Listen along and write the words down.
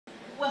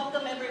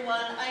Welcome,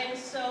 everyone. I am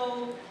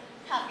so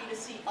happy to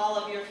see all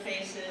of your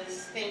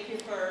faces. Thank you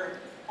for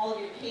all of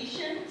your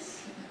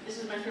patience.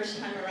 This is my first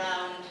time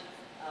around.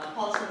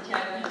 Paul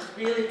Santiago has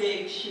really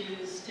big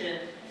shoes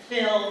to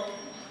fill,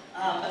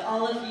 but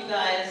all of you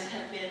guys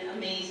have been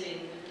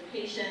amazing with your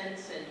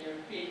patience and your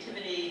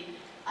creativity.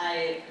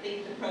 I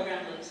think the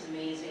program looks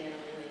amazing, and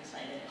I'm really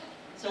excited.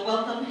 So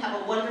welcome,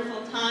 have a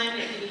wonderful time.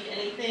 If you need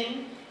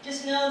anything,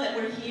 just know that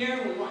we're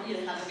here. We want you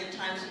to have a good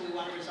time, so we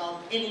want to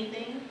resolve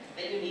anything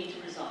that you need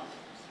to resolve.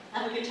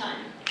 Have a good time.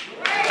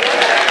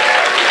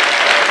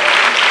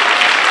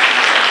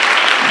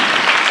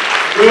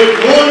 Good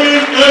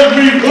morning,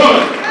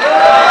 everyone.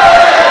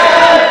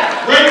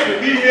 Great to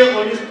be here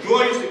on this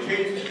joyous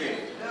occasion today.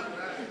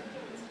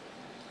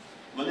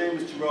 My name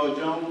is Terrell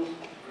Jones.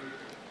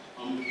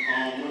 I'm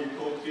one of the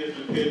co-chairs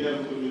of the Peer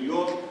Network of New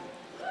York.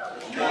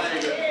 I'm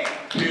also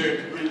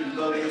Peer Bridge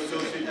Loving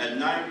Associate at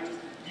night.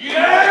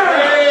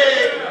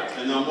 Yeah!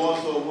 And I'm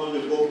also one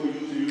of the vocal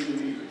user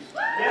leaders.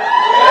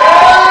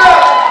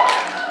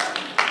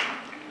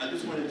 I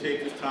just want to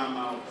take this time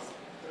out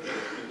to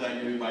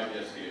thank everybody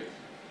that's here.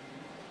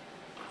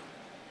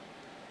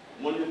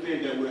 One of the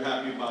things that we're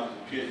happy about is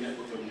the Peer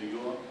Network of New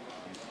York.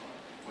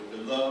 With the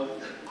love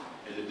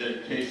and the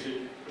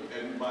dedication of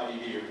everybody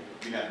here,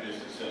 we have been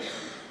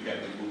successful. We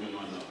have been moving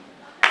on up.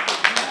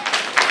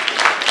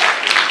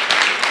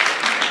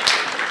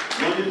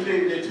 One of the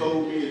things they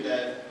told me is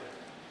that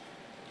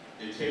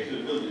it takes a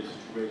village to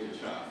raise a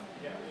child.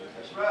 Yeah,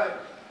 that's right.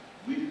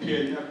 We the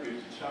Peer Network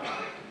is a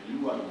child, and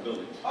you are the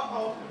village.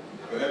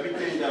 For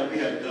everything that we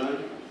have done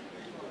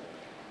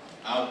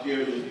out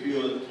there in the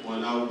field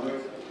on our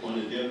work on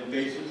a daily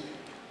basis,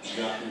 we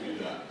got from you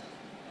guys.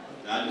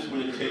 Now, I just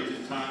want to take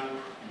this time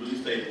to really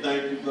say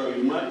thank you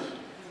very much,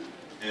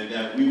 and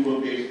that we will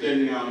be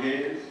extending our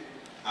hands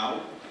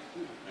out,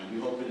 and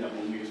we're hoping that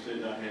when we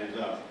extend our hands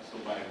out,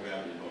 somebody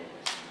grab it and hold us.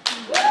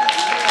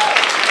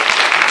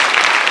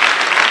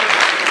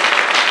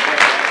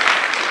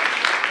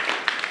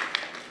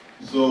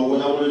 So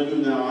what I want to do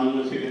now, I don't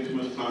want to take too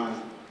much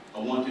time. I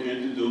want to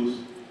introduce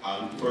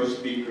our first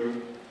speaker,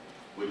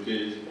 which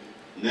is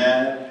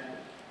NAB,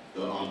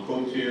 the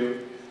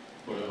co-chair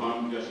for the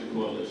Harm Reduction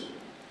Coalition.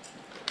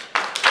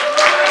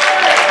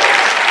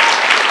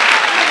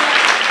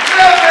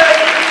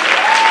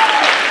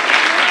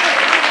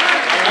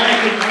 All right,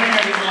 good morning,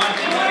 everyone.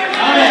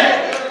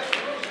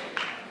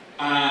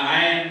 I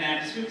am NAB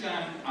Gupta.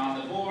 I'm on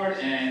the board,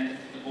 and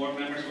the board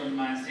members wouldn't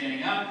mind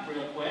standing up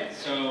real quick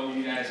so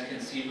you guys can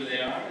see who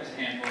they are. There's a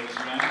handful of us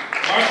around.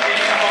 Mark's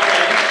standing up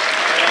already.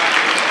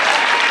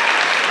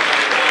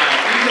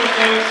 These are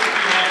folks, if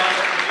you have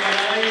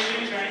other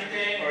issues or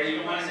anything, or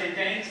even want to say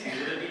thanks, these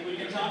are the people you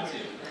can talk to.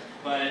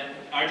 But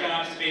our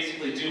job is to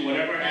basically do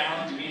whatever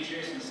Alan,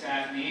 Demetrius, and the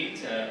staff need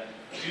to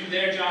do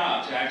their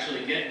job, to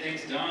actually get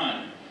things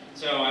done.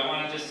 So I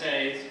want to just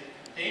say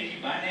thank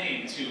you by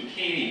name to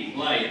Katie,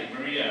 Blythe,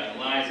 Maria,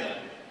 Eliza,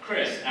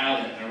 Chris,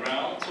 Alan,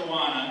 Narelle,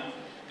 Tawana,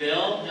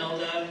 Bill,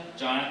 Nilda,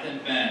 Jonathan,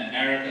 Ben,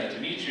 Erica,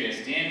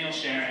 Demetrius, Daniel,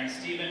 Sharon,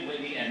 Stephen,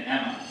 Whitney, and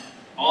Emma.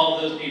 All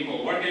of those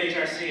people work at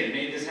HRC and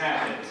made this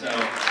happen. So,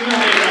 give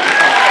them a big round of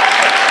applause.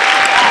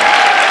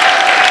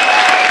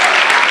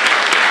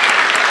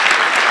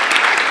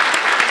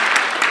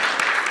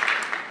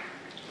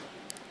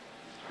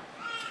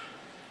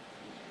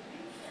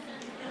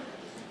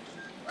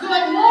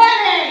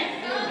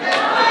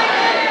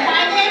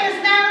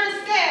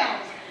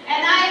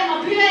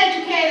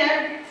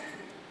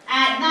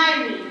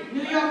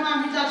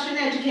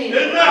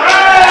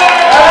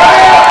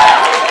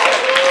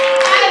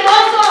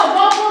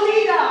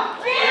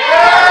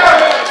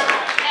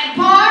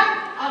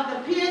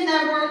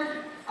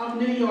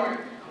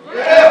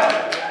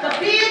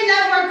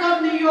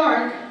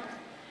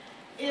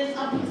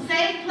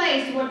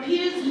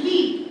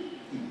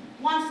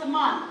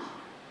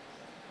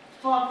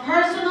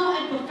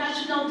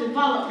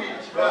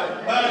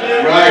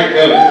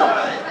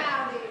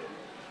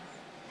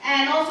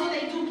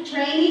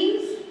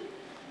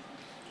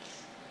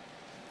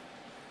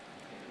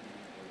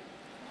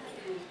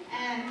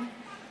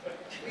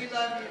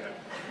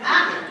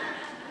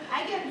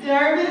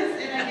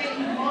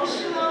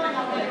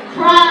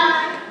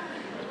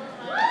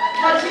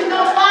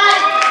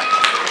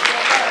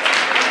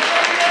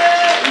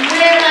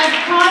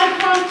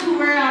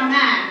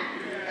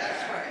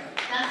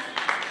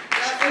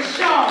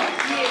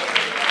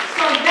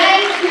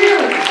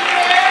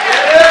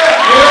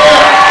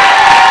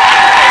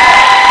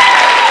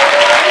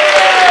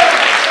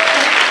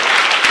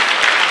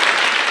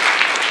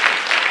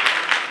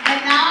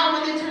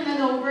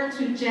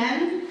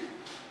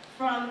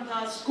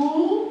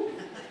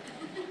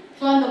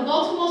 From the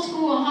Baltimore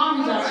School of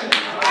Harm Reduction.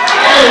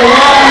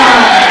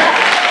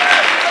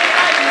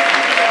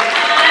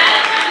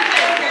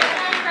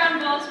 From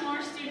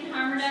Baltimore Student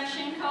Harm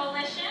Reduction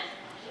Coalition.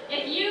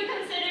 If you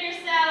consider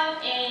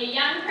yourself a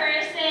young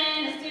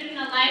person, a student,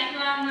 a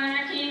lifelong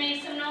learner, can you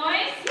make some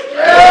noise?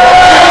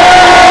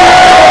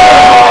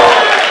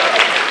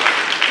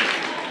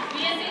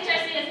 We as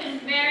HRC has been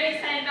very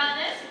excited about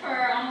this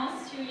for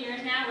almost 2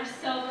 years now.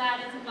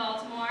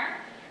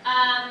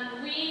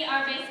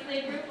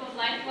 basically a group of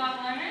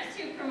lifelong learners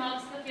who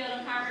promotes the field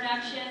of harm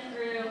reduction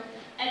through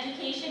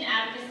education,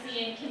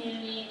 advocacy, and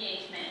community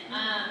engagement.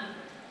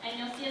 And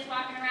you'll see us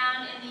walking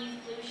around in these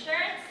blue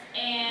shirts,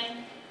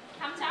 and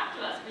come talk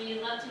to us.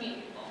 We love to meet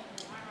people.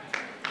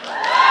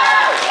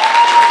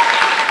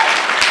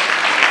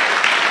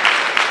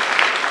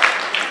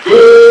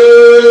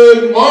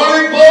 Good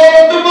morning,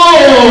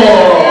 Baltimore!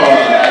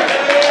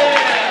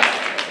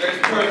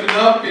 Next person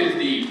up is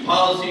the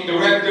Policy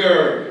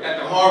Director at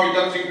the Harm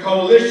Reduction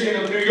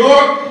Coalition of New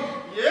York,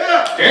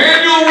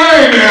 Daniel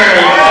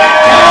Raymond!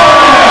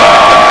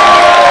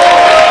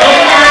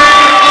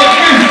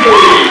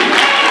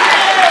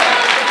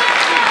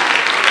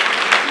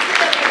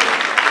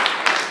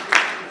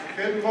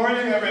 Good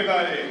morning,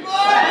 everybody.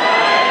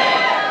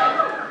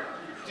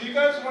 Do you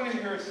guys want to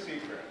hear a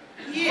secret?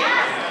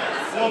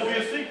 Yes. Well, be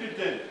a secret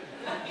then.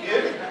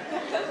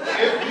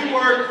 If you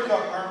work for the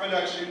Harm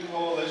Reduction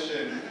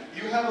Coalition,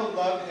 you have a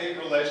love-hate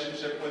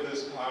relationship with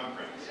this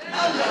conference.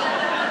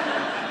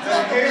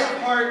 The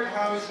hate part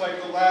comes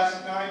like the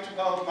last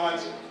 9-12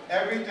 months.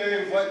 Every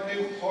day, what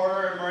new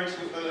horror emerged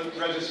with the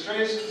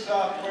registration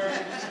software?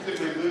 Did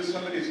we lose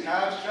somebody's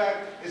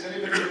abstract? Is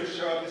anybody going to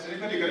show up? Is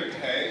anybody going to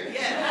pay?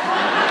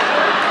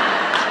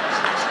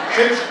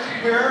 It's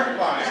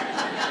terrifying.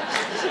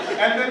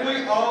 And then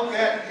we all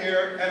get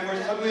here, and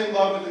we're suddenly in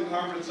love with the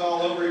conference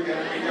all over again,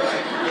 and we go into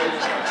it.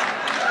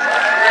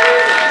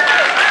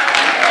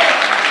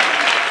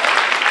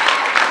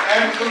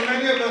 And for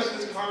many of us,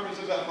 this conference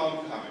is a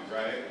homecoming,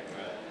 right?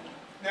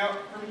 Now,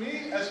 for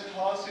me as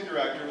policy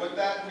director, what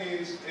that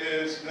means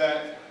is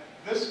that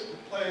this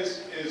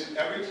place is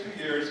every 2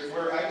 years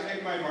where I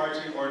take my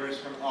marching orders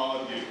from all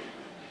of you.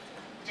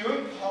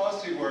 Doing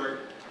policy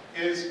work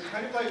is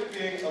kind of like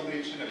being a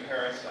leech and a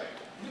parasite.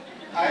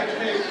 I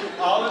take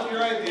all of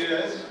your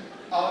ideas,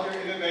 all of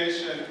your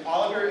innovation,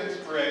 all of your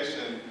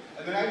inspiration,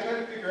 and then I try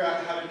to figure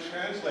out how to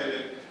translate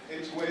it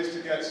into ways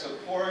to get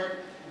support,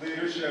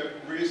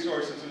 leadership,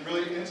 resources, and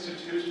really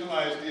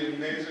institutionalize the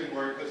amazing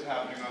work that's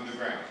happening on the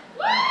ground.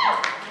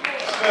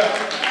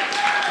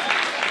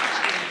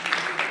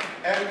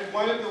 And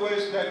one of the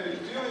ways that I've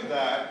been doing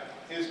that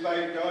is by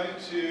going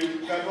to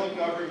federal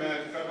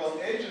government,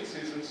 federal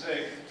agencies and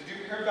saying, did you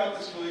hear about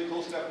this really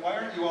cool stuff? Why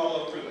aren't you all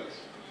over this?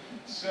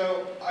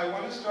 So I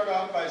want to start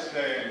off by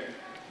saying,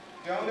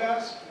 don't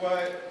ask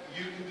what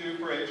you can do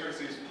for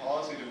HRC's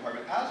policy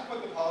department. Ask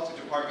what the policy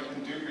department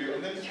can do for you,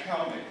 and then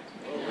tell me.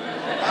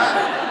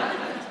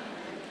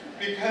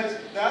 Because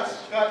that's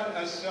gotten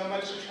us so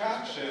much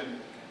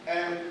traction,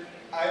 and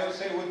I would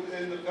say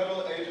within the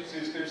federal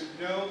agencies, there's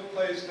no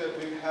place that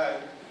we've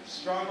had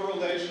stronger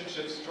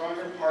relationships,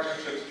 stronger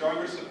partnerships,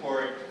 stronger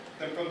support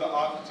than from the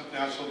Office of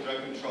National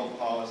Drug Control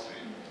Policy.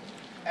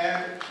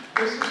 And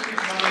this is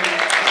becoming,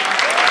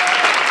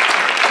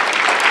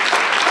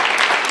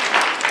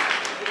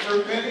 for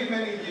many,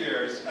 many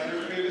years,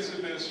 under previous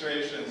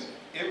administrations,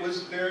 it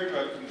was their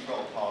drug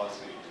control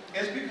policy.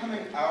 It's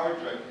becoming our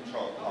drug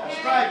control policy.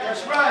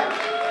 That's right.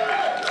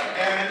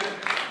 And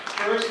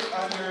first,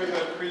 under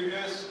the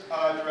previous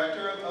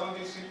director of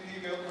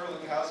ONDCP, Bill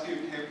Kurlikowski,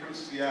 who came from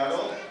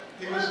Seattle,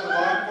 he was a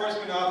law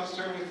enforcement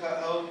officer, and we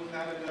thought, oh,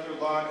 not another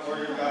law and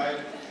order guy.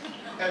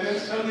 And then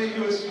suddenly he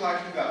was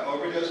talking about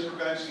overdose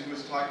prevention. He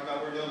was talking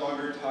about, we're no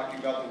longer talking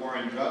about the war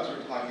on drugs,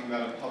 we're talking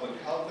about a public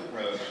health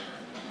approach.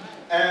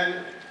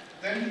 And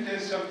then he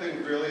did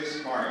something really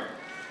smart.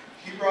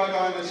 He brought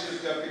on as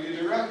his deputy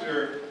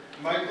director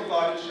Michael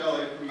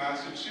Botticelli from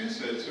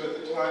Massachusetts, who at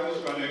the time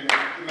was running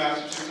the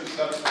Massachusetts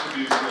Substance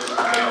Abuse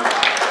Administration.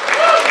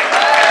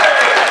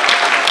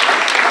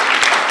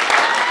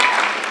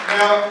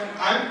 Now,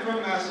 I'm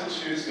from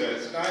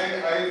Massachusetts, and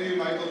I knew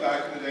Michael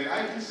back in the day.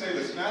 I can say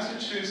this,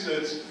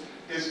 Massachusetts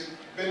has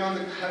been on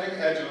the cutting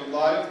edge of a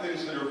lot of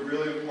things that are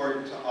really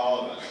important to all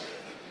of us.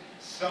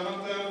 Some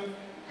of them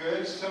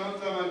good, some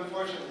of them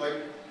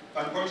unfortunately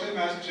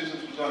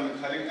Massachusetts was on the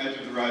cutting edge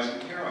of the rise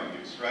in heroin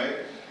use,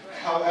 right?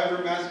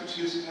 However,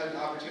 Massachusetts had an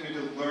opportunity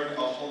to learn a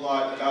whole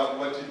lot about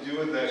what to do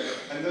with it,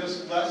 and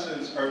those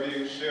lessons are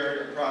being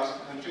shared across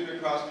the country and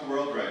across the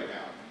world right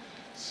now.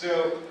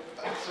 So,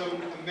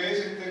 some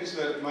amazing things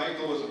that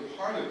Michael was a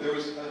part of. There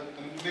was an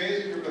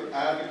amazing group of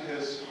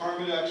advocates,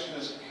 harm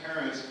reductionist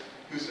parents,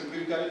 who said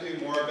we've got to do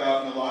more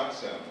about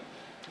naloxone.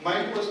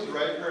 Michael was the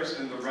right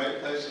person in the right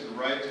place at the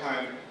right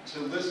time to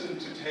listen,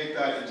 to take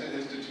that, and to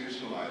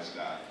institutionalize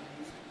that.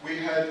 We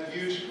had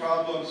huge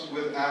problems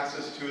with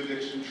access to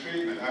addiction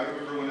treatment. I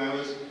remember when I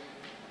was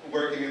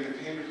working in the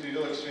Cambridge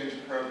Needle Exchange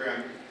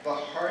program, the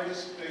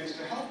hardest things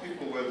to help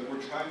people with were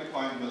trying to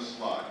find the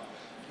slot.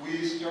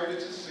 We started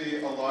to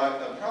see a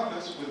lot of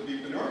promise with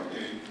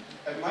buprenorphine,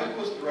 and Mike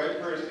was the right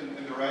person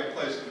in the right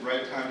place at the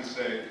right time to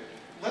say,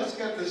 let's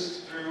get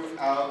this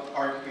throughout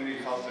our community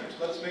health centers.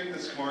 Let's make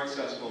this more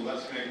accessible.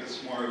 Let's make this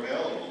more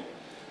available.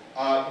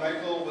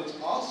 Michael was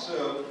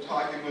also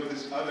talking with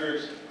his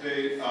other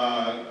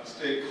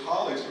state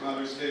colleagues from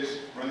other states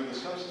running the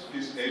substance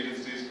abuse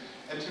agencies,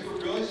 and took a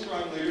really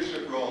strong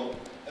leadership role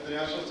at the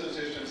National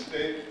Association of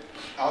State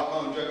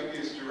alcohol and drug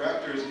abuse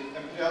directors and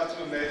put out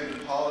some amazing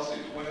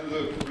policies. One of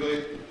the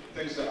really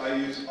things that I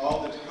use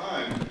all the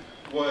time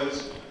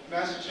was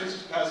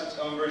Massachusetts passed its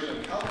own version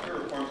of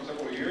healthcare reform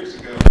several years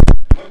ago.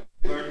 What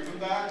we learned from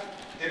that,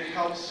 it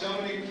helped so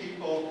many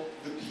people.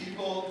 The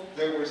people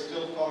that were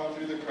still falling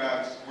through the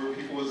cracks were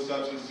people with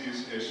substance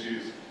use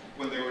issues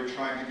when they were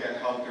trying to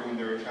get healthcare, when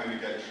they were trying to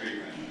get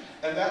treatment.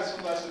 And that's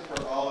a lesson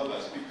for all of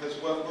us, because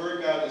what we're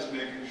about is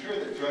making sure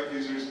that drug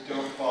users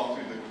don't fall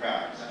through the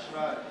cracks. That's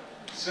right.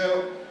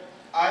 So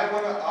I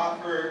want to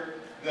offer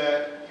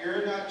that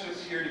you're not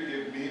just here to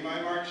give me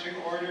my marching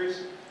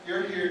orders,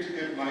 you're here to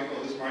give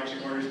Michael his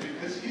marching orders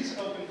because he's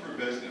open for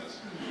business.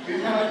 We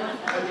have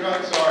a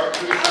drug czar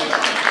who's listening.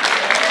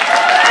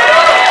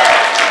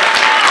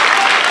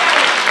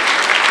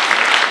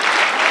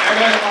 And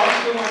I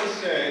also want to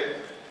say,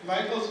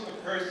 Michael's a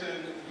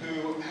person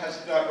who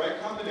has that right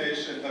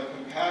combination of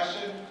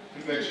compassion,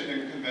 conviction,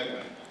 and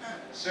commitment.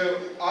 So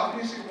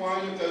obviously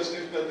one of those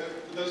things, but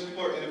those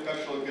people are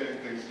ineffectual at getting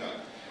things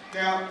done.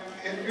 Now,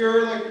 if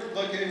you're like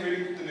looking and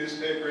reading the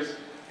newspapers,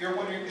 you're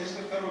wondering, is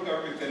the federal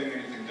government getting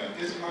anything done?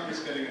 Is Congress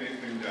getting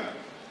anything done?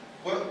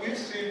 What we've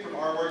seen from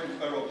our work in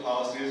federal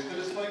policy is that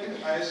it's like an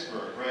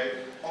iceberg, right?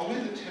 Only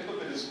the tip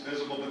of it is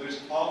visible, but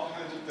there's all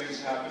kinds of things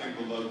happening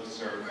below the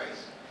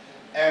surface.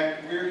 And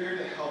we're here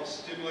to help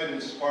stimulate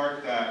and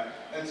spark that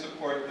and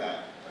support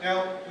that.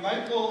 Now,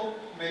 Michael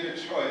made a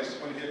choice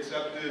when he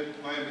accepted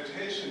my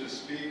invitation to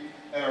speak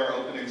at our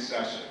opening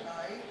session.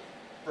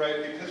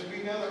 Right? Because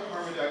we know that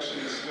harm reduction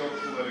is still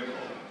political,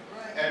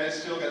 and it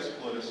still gets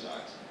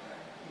politicized.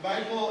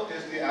 Michael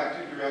is the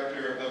acting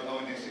director of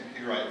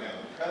ONDCP right now.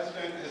 The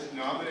president has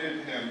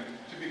nominated him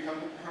to become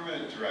the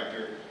permanent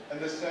director, and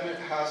the Senate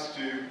has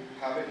to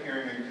have a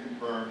hearing and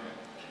confirm him.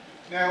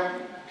 Now,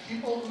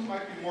 people who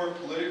might be more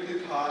politically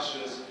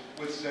cautious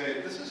would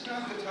say, this is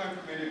not the time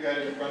for me to get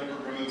in front of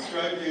a room of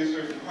drug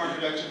users and harm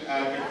reduction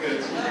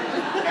advocates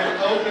and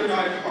open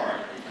my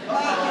heart.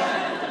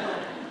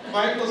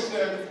 Michael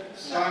said,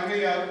 sign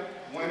me up.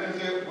 When is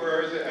it?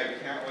 Where is it? I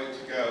can't wait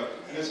to go.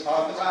 And his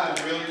office has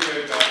been really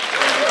great about it.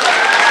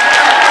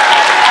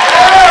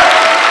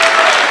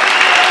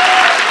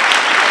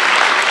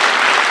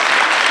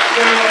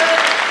 So,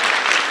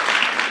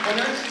 when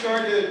I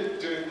started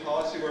doing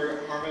policy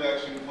work at Harm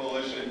Reduction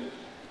Coalition,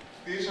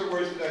 these are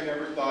words that I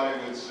never thought I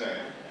would say.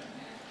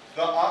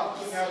 The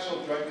Office of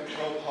National Drug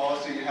Control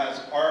Policy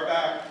has our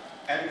back,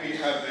 and we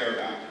have their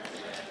back.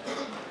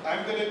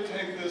 I'm going to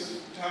take this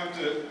time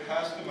to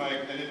pass the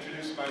mic and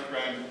introduce my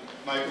friend,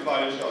 Michael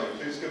Botticelli.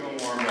 Please give him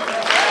a warm welcome.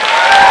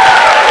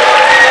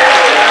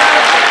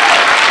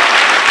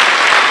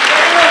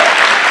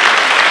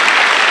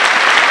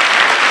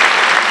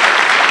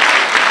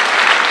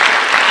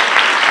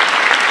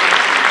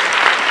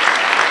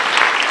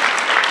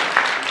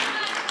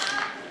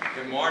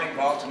 Good morning,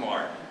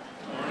 Baltimore.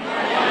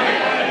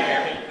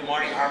 Good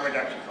morning, Harm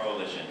Reduction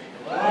Coalition.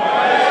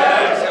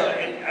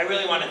 I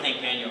really want to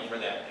thank Daniel for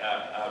that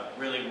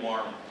really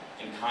warm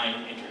and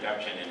kind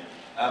introduction.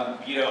 And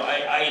you know,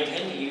 I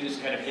intend to use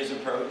kind of his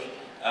approach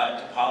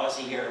to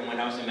policy here. And when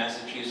I was in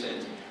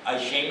Massachusetts, I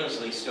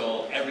shamelessly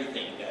stole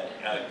everything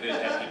that good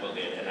that people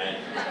did, and I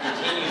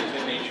continue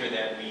to make sure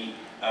that we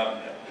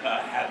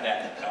have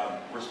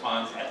that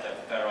response at the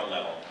federal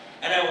level.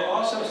 And I will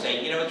also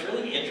say, you know, it's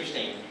really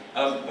interesting,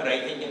 but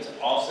I think it's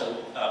also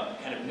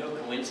kind of no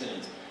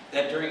coincidence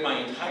that during my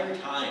entire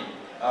time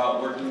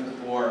working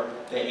for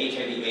the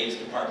HIV/AIDS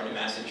Department of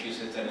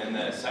Massachusetts and then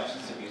the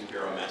Substance Abuse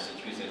Bureau of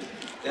Massachusetts,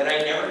 that I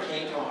never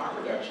came to a Harm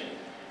Reduction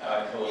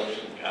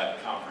Coalition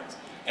conference.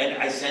 And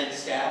I sent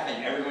staff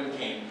and everyone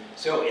came.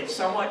 So it's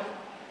somewhat,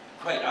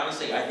 quite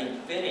honestly, I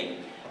think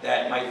fitting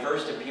that my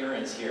first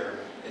appearance here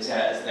is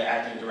as the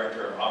Acting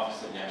Director of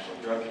Office of National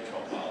Drug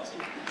Control Policy.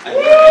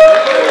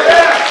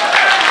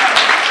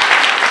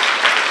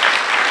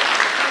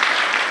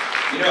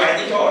 I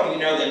think all of you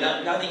know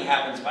that nothing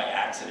happens by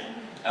accident.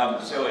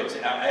 So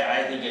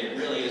I think it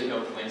really is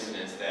no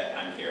coincidence that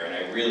I'm here, and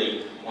I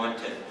really want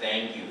to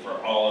thank you for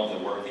all of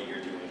the work that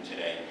you're doing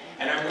today.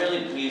 And I'm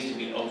really pleased to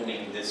be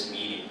opening this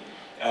meeting.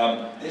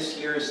 This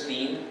year's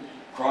theme,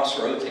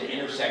 Crossroads and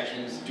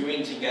Intersections,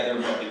 doing together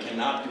what we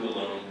cannot do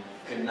alone,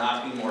 could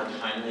not be more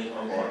timely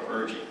or more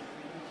urgent.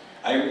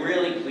 I'm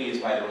really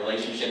pleased by the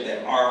relationship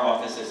that our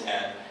office has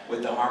had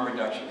with the Harm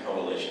Reduction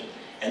Coalition,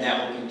 and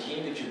that will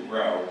continue to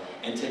grow.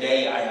 And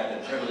today I have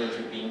the privilege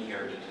of being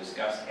here to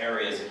discuss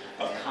areas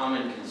of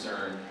common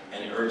concern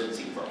and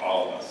urgency for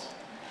all of us.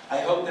 I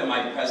hope that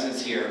my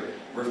presence here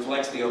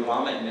reflects the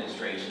Obama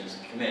administration's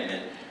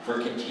commitment for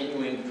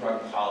continuing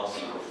drug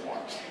policy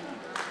reforms.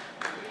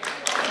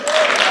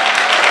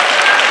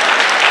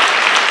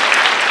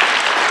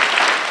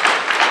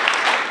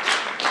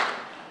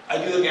 I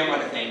do again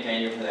want to thank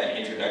Daniel for that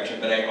introduction,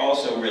 but I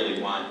also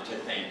really want to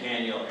thank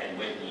Daniel and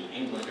Whitney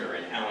Englander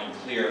and Alan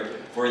Clear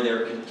for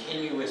their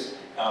continuous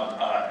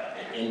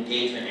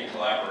engagement and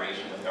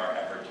collaboration with our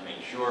effort to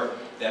make sure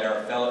that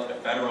our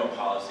federal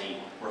policy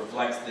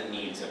reflects the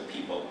needs of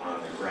people on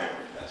the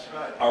ground. That's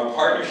right. Our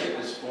partnership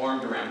is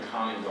formed around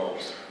common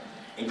goals.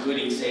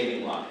 including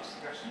saving lives.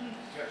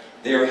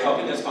 They are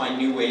helping us find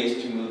new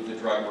ways to move the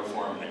drug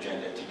reform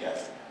agenda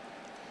together.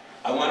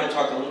 I want to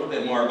talk a little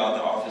bit more about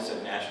the Office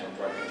of National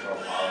Drug Control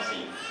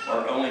Policy,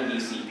 or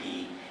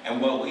ONDCP,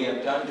 and what we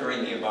have done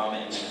during the Obama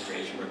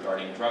administration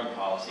regarding drug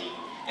policy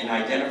and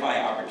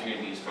identify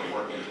opportunities for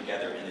working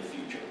together in the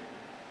future.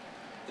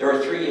 There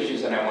are three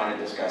issues that I want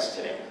to discuss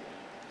today: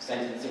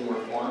 sentencing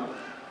reform,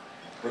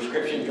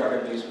 prescription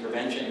drug abuse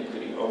prevention,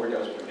 including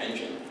overdose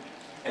prevention,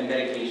 and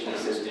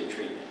medication-assisted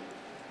treatment.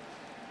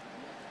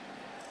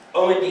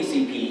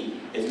 ONDCP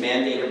is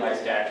mandated by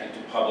statute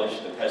to publish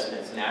the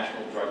President's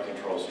National Drug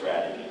Control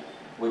Strategy,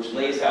 which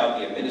lays out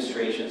the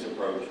administration's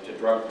approach to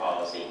drug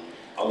policy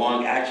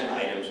along action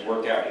items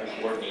worked out in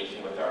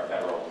coordination with our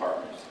federal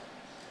partners.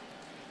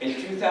 In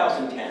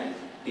 2010,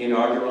 the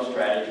inaugural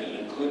strategy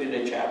included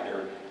a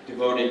chapter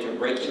devoted to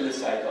breaking the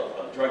cycle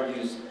of drug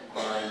use,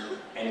 crime,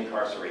 and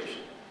incarceration.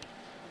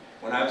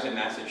 When I was in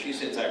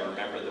Massachusetts, I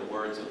remember the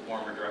words of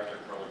former Director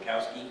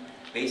Kurlikowski,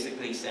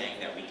 basically saying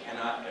that we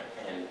cannot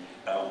and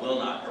will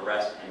not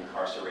arrest and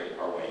incarcerate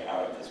our way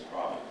out of this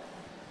problem.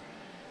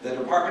 The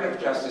Department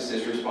of Justice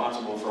is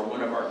responsible for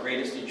one of our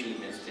greatest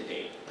achievements to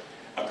date,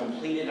 a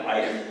completed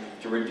item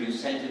to reduce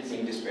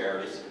sentencing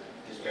disparities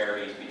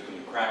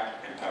between crack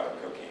and powder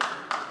cocaine.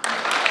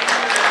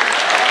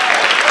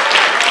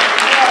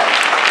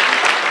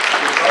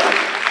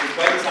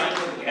 Despite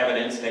scientific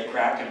evidence that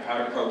crack and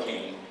powder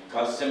cocaine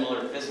cause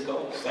similar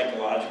physical,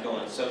 psychological,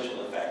 and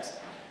social effects,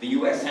 the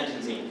U.S.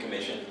 Sentencing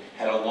Commission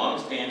had a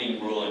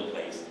long-standing rule in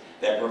place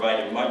that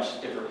provided much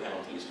stiffer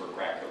penalties for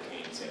crack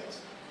cocaine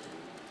sales.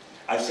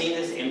 I've seen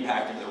this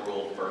impact of the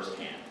rule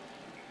firsthand.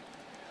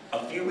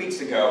 A few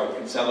weeks ago,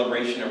 in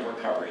celebration of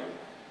recovery,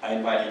 I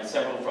invited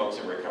several folks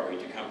in recovery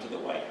to come to the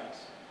White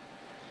House.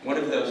 One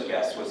of those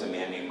guests was a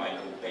man named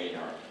Michael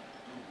Baynard.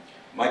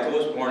 Michael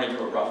was born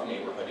into a rough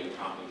neighborhood in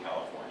Compton,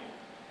 California.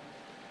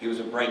 He was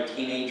a bright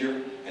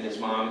teenager, and his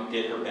mom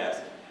did her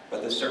best,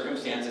 but the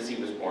circumstances he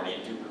was born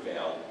into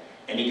prevailed,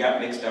 and he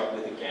got mixed up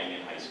with a gang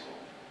in high school.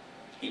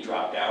 He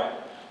dropped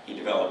out, he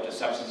developed a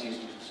substance use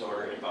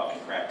disorder involving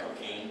crack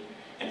cocaine,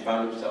 and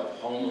found himself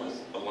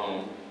homeless,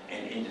 alone,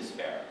 and in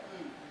despair.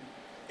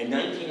 In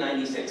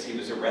 1996, he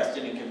was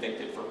arrested and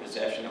convicted for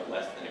possession of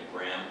less than a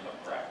gram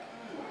of crack.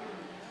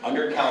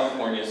 Under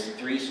California's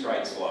 3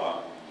 strikes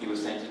law, he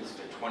was sentenced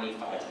to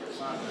 25 years.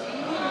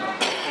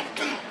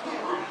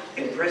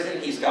 In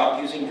prison, he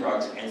stopped using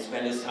drugs and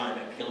spent his time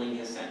appealing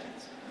his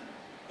sentence.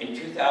 In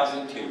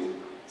 2002,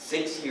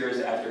 6 years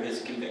after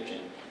his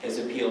conviction, his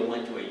appeal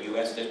went to a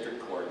U.S. District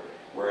Court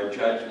where a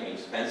judge named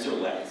Spencer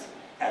Letts,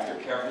 after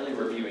carefully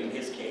reviewing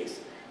his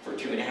case for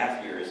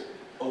 2.5 years,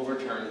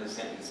 overturned the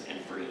sentence and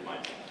freed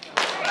Michael.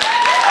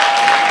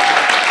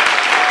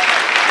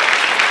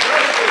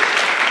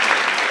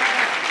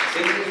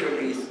 Since his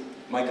release,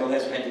 Michael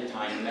has spent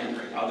time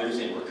mentoring others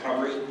in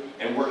recovery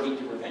and working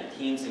to prevent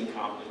teens in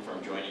Compton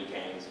from joining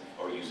gangs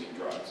or using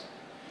drugs.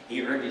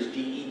 He earned his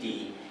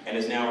GED and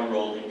is now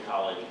enrolled in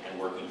college and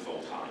working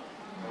full-time.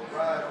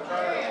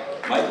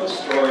 Michael's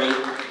story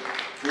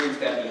proves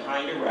that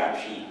behind a rap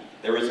sheet,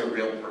 there is a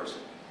real person,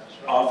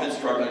 often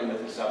struggling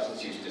with a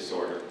substance use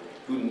disorder,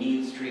 who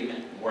needs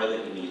treatment more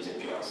than he needs a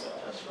jail cell.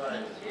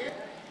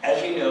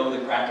 As you know,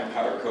 the crack and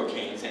powder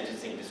cocaine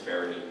sentencing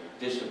disparity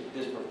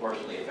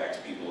disproportionately affects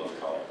people of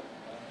color.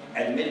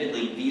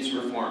 Admittedly, these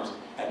reforms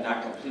have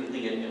not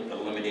completely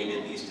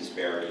eliminated these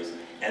disparities,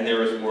 and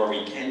there is more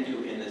we can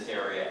do in this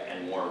area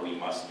and more we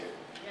must do.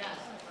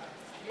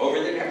 Over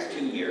the next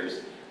 2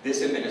 years,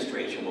 this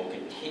administration will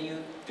continue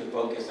to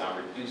focus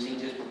on reducing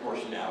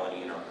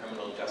disproportionality in our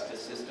criminal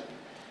justice system,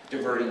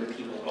 diverting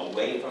people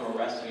away from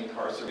arrest and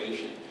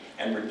incarceration,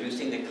 and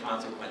reducing the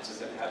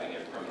consequences of having a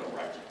criminal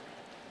record.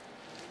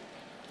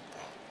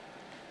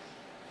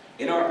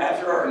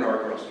 After our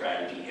inaugural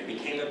strategy, it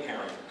became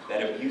apparent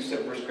that abuse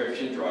of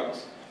prescription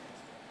drugs,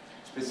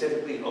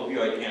 specifically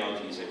opioid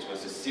analgesics,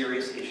 was a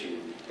serious issue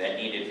that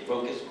needed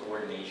focused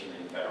coordination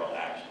and federal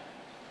action.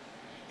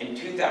 In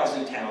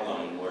 2010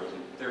 alone, more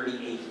than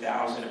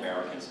 38,000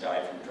 Americans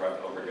died from drug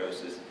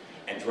overdoses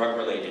and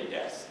drug-related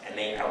deaths, and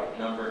they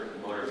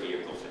outnumbered motor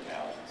vehicle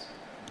fatalities.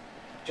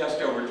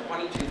 Just over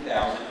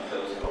 22,000 of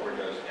those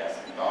overdose deaths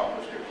involved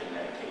prescription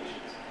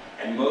medications,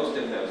 and most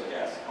of those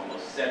deaths,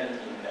 almost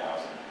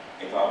 17,000,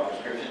 involve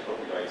prescription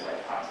opioids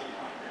like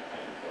OxyContin and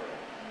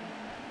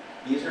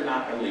hydrochloride. These are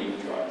not illegal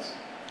drugs.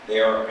 They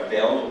are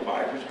available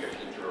by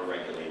prescription through a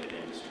regulated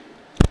industry.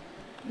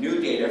 New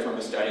data from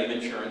a study of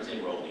insurance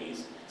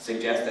enrollees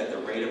suggests that the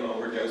rate of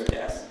overdose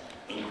deaths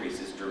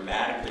increases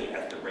dramatically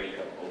as the rate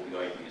of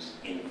opioid use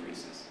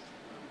increases.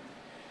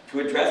 To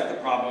address the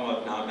problem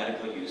of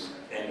non-medical use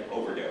and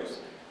overdose,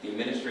 the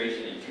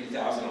administration in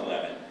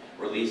 2011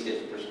 released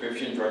its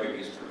Prescription Drug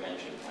Abuse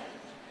Prevention Plan,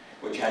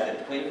 which had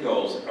the twin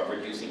goals of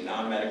reducing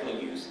non-medical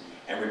use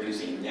and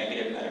reducing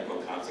negative medical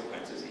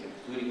consequences,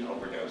 including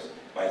overdose,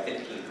 by 15%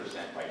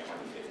 by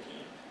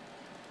 2015.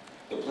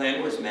 The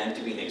plan was meant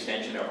to be an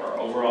extension of our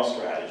overall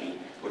strategy,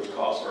 which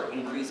calls for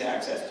increased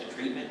access to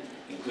treatment,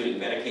 including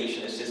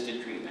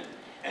medication-assisted treatment,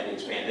 and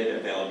expanded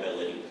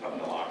availability of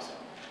naloxone.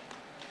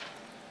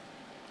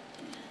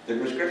 The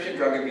prescription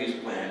drug abuse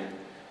plan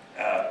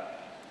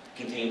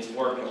contains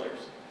 4 pillars.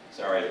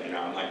 Sorry,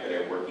 I'm not good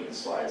at working the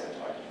slides and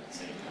talking at the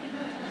same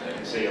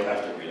time, so you'll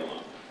have to read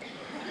along.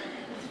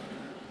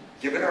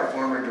 Given our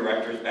former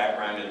director's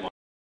background in law,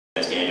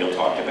 as Daniel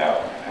talked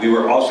about, we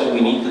were also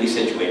uniquely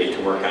situated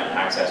to work on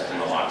access to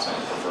naloxone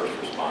for first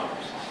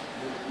responders.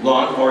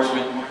 Law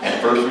enforcement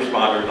and first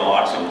responder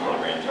naloxone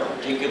programs are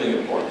particularly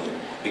important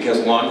because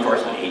law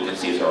enforcement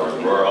agencies are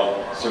in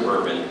rural,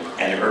 suburban,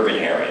 and urban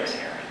areas,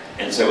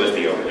 and so is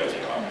the overdose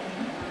problem.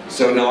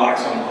 So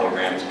naloxone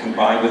programs,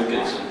 combined with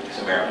Good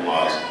Samaritan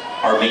laws,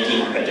 are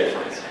making a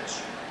difference.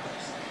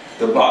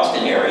 The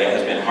Boston area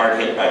has been hard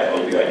hit by the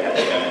opioid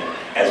epidemic,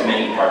 as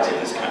many parts of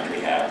this country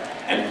have,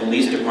 and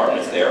police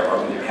departments there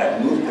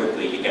have moved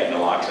quickly to get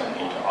naloxone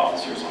into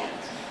officers'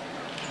 hands.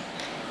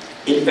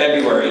 In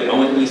February,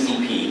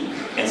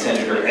 ONDCP and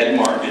Senator Ed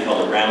Markey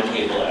held a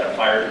roundtable at a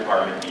fire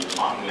department in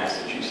Taunton,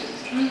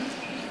 Massachusetts.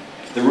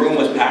 The room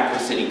was packed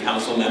with city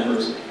council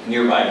members,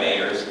 nearby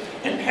mayors,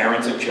 and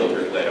parents of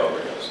children who had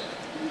overdosed.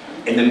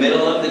 In the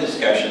middle of the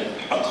discussion,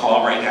 a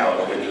call rang out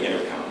over the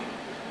intercom.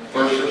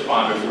 First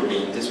responders were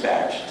being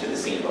dispatched to the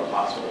scene of a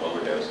possible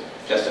overdose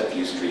just a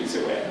few streets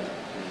away.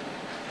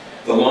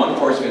 The law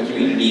enforcement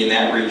community in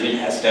that region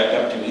has stepped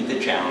up to meet the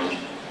challenge,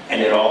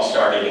 and it all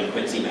started in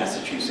Quincy,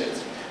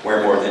 Massachusetts,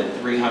 where more than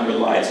 300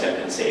 lives have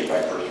been saved by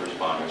first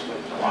responders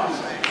with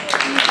naloxone.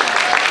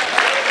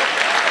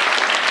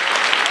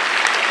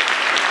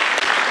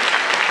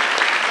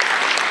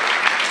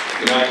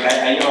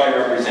 I know I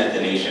represent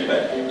the nation,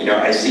 but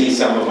I see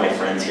some of my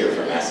friends here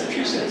from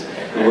Massachusetts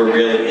who were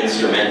really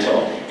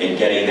instrumental in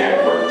getting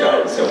that work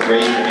done. So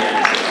great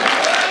hands.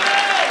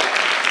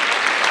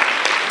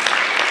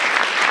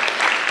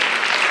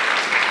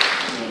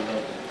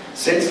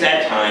 Since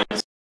that time,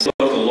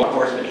 local law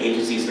enforcement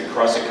agencies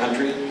across the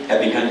country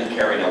have begun to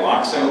carry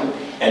naloxone,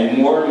 and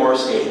more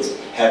states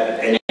have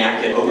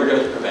enacted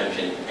overdose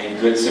prevention and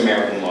Good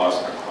Samaritan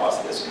laws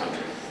across this country.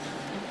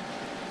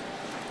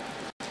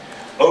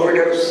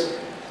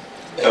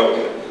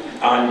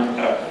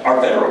 Our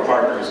federal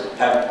partners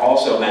have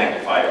also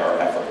magnified our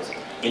efforts.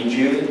 In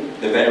June,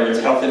 the Veterans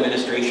Health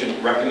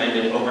Administration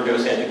recommended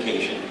overdose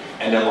education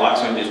and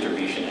naloxone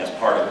distribution as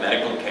part of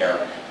medical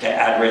care to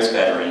at-risk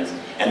veterans,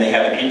 and they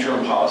have an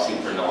interim policy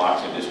for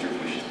naloxone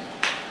distribution.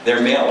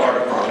 Their mail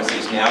order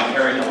pharmacies now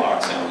carry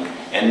naloxone,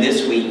 and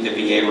this week the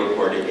VA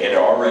reported it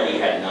already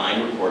had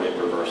 9 reported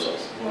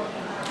reversals.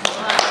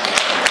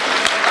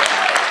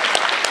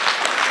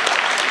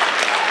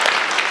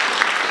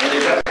 And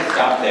it doesn't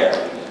stop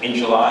there. In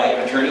July,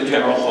 Attorney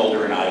General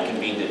Holder and I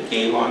convened a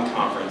day-long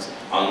conference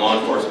on law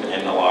enforcement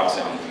and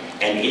naloxone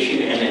and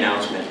issued an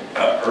announcement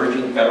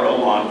urging federal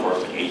law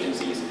enforcement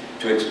agencies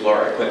to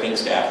explore equipping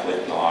staff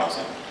with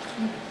naloxone.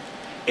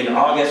 In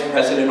August,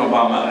 President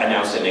Obama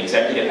announced an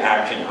executive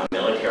action on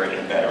military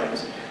and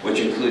veterans, which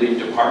included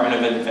Department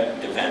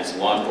of Defense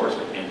law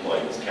enforcement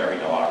employees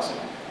carrying naloxone.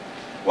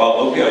 While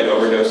opioid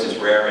overdose is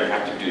rare in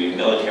active duty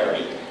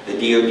military, the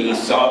DoD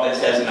saw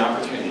this as an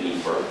opportunity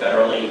for a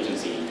federal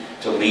agency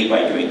to lead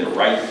by doing the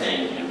right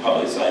thing in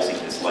publicizing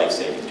this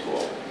life-saving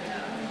tool.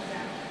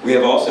 We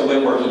have also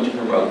been working to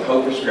promote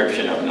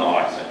co-prescription of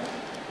naloxone.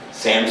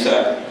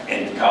 SAMHSA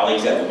and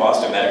colleagues at the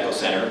Boston Medical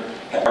Center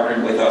have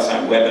partnered with us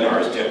on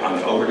webinars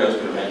on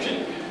overdose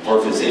prevention for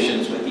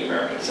physicians with the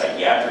American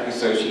Psychiatric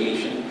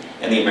Association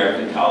and the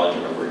American College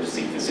of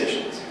Emergency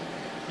Physicians.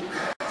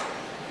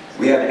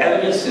 We have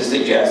evidence to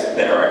suggest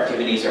that our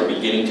activities are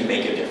beginning to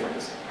make a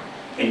difference.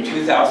 In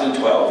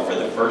 2012, for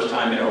the first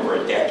time in over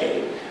a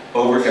decade,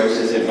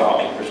 overdoses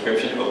involving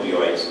prescription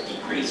opioids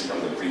decreased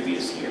from the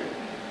previous year.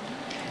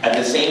 At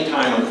the same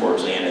time,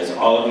 unfortunately, and as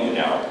all of you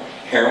know,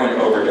 heroin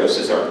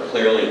overdoses are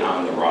clearly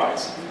on the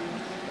rise.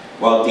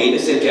 While data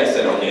suggests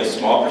that only a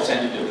small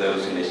percentage of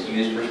those who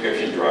misuse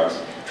prescription drugs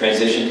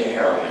transition to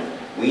heroin,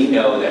 we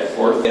know that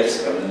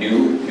 4/5 of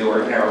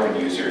newer heroin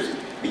users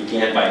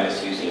began by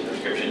misusing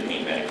prescription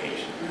pain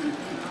medication.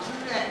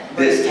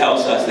 This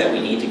tells us that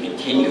we need to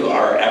continue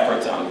our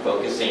efforts on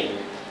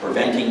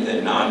preventing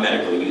the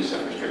non-medical use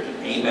of prescription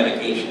pain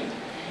medication,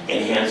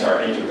 enhance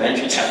our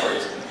intervention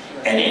efforts,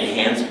 and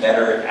enhance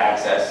better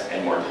access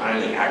and more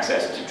timely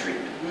access to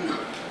treatment.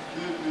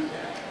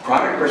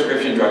 Chronic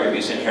prescription drug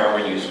abuse and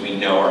heroin use we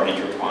know are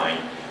intertwined,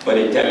 but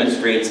it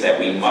demonstrates that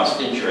we must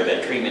ensure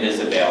that treatment is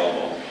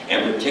available,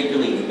 and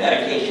particularly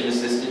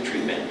medication-assisted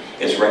treatment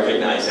is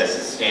recognized as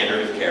the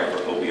standard of care for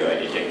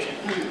opioid addiction.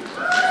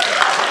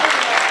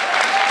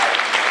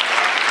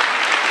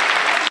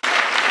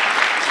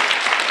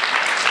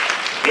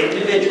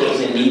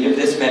 Individuals in need of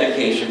this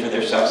medication for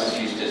their substance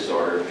use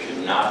disorder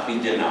should not be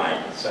denied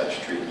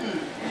such treatment.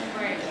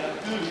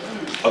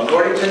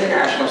 According to the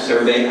National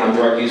Survey on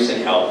Drug Use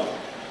and Health,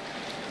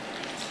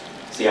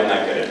 see, I'm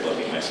not good at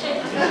flipping my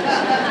slides.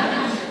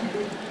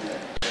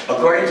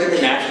 According to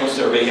the National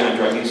Survey on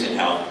Drug Use and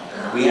Health,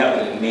 we have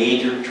a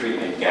major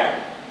treatment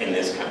gap in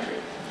this country.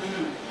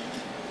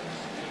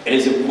 It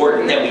is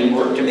important that we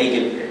work to make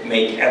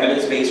make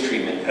evidence-based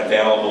treatment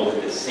available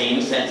with the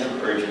same sense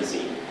of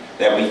urgency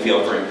that we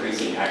feel for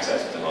increasing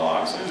access to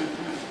naloxone.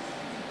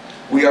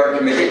 We are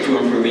committed to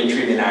improving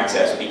treatment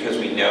access because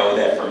we know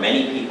that for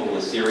many people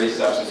with serious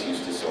substance use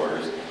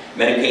disorders,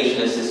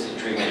 medication-assisted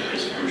treatment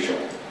is crucial.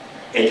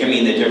 It can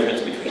mean the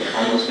difference between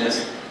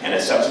homelessness and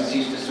a substance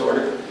use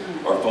disorder,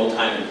 or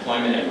full-time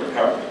employment and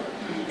recovery.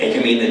 It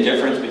can mean the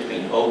difference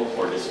between hope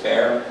or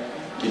despair,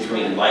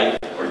 between life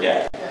or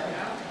death.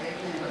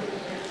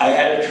 I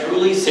had a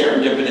truly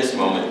serendipitous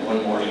moment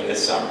one morning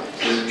this summer.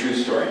 This is a true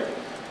story.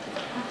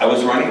 I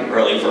was running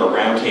early for a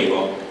round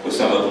table with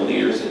some of the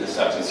leaders in the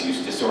substance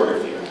use disorder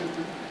field.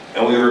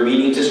 And we were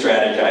meeting to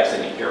strategize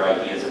and hear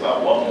ideas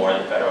about what more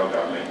the federal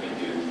government can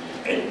do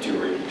and to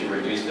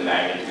reduce the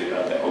magnitude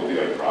of the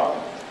opioid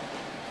problem.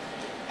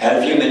 Had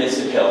a few minutes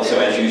to kill, so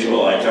as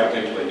usual, I ducked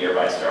into a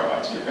nearby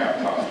Starbucks to grab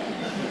coffee.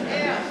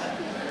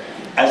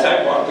 As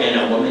I walked in,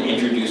 a woman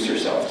introduced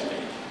herself to me.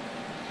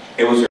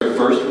 It was her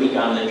first week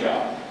on the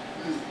job,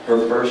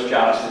 her first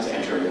job since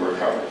entering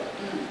recovery.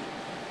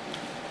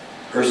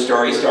 Her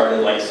story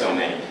started like so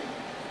many.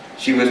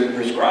 She was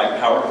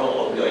prescribed powerful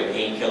opioid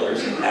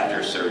painkillers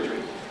after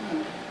surgery,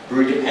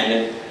 grew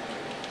dependent,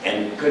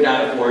 and could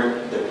not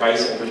afford the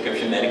price of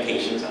prescription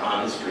medications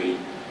on the street,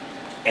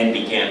 and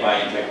began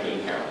by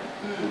injecting heroin.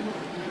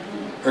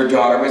 Her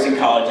daughter was in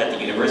college at the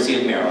University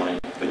of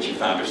Maryland, but she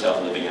found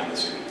herself living on the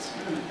streets.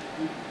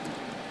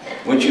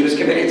 When she was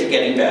committed to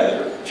getting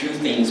better, two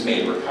things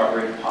made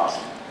recovery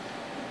possible: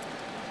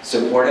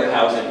 supportive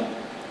housing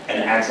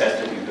and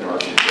access to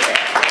buprenorphine care.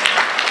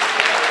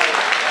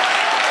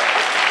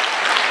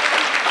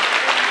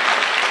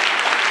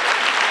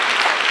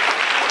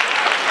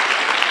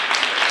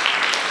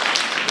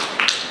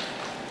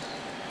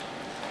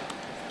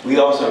 We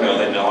also know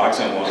that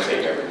naloxone won't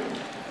save everyone.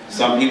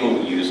 Some people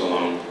will use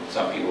alone,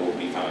 some people will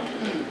be found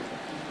to do.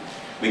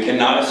 We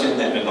cannot assume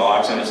that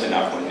naloxone is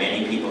enough when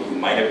many people who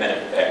might have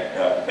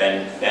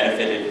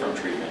benefited from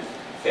treatment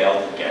fail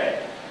to get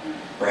it.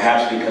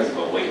 Perhaps because of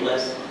a wait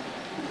list,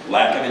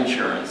 lack of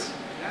insurance,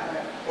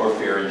 or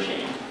fear and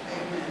shame.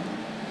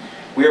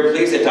 We are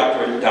pleased that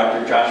Dr.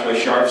 Joshua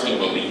Sharfstein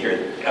will be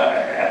here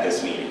at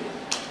this meeting.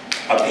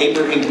 A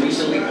paper he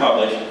recently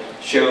published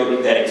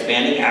showed that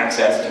expanding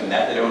access to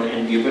methadone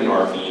and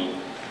buprenorphine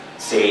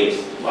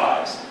saves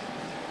lives.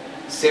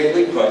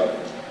 Simply put,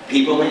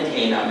 people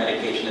maintained on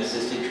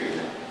medication-assisted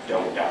treatment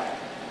don't die.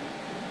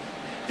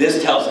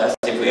 This tells us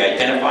if we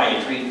identify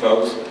and treat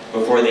folks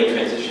before they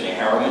transition to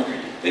heroin,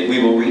 that we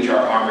will reach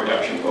our harm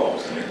reduction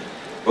goals.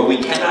 But we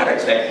cannot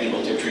expect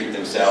people to treat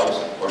themselves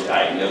or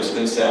diagnose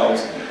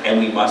themselves, and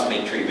we must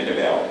make treatment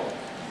available.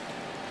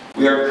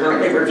 We are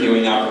currently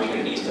reviewing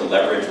opportunities to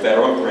leverage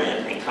federal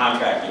grant and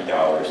contracting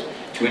dollars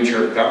to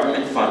ensure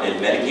government-funded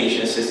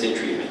medication-assisted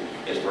treatment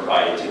is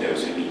provided to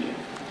those who need it.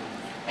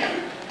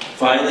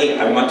 Finally,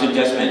 I want to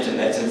just mention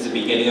that since the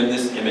beginning of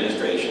this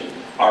administration,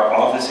 our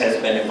office has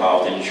been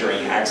involved in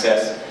ensuring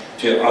access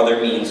to other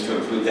means to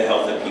improve the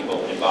health of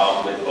people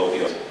involved with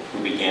opioids who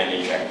began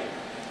injecting.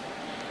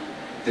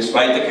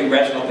 Despite the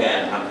congressional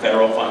ban on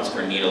federal funds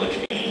for needle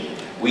exchange,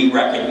 we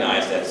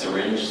recognize that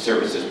syringe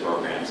services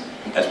programs,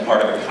 as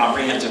part of a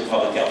comprehensive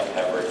public health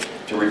effort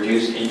to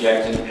reduce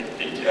infectious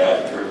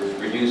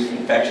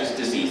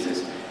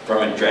diseases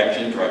from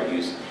injection drug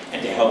use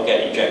and to help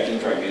get injection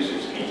drug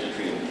users into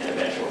treatment and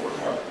eventual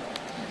recovery.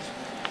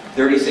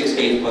 36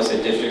 states plus the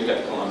District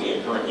of Columbia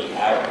currently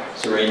have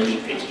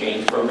syringe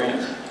exchange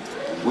programs.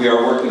 We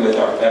are working with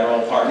our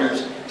federal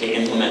partners to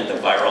implement the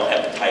Viral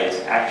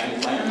Hepatitis Action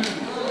Plan.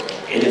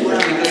 It is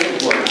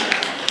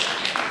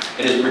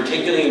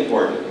particularly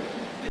important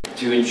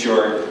to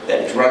ensure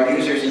that drug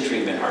users in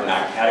treatment are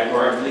not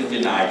categorically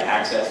denied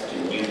access to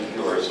new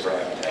cures for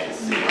hepatitis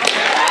C.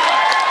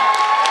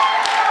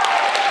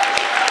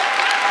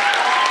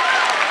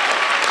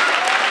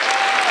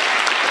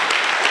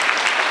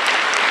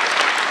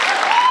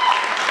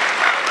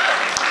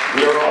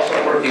 We are also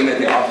working with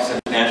the Office of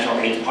National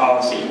AIDS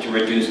Policy to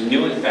reduce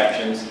new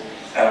infections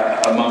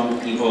among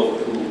people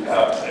who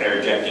are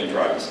injecting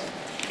drugs,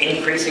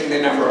 increasing the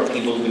number of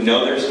people who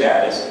know their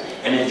status,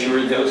 and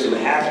ensure those who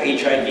have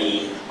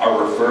HIV are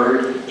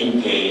referred,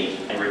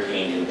 engaged, and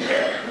retained in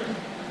care.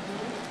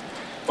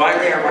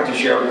 Finally, I want to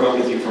share a quote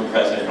with you from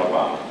President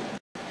Obama.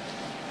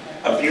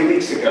 A few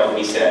weeks ago,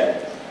 he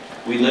said,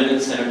 "We live in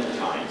cynical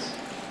times,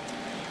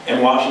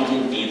 and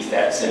Washington feeds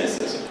that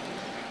cynicism.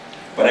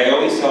 But I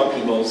always tell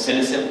people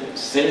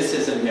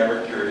cynicism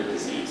never cured a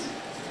disease.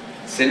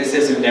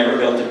 Cynicism never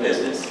built a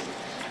business.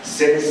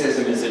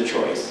 Cynicism is a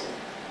choice,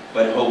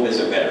 but hope is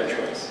a better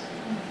choice."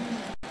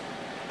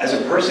 As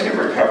a person in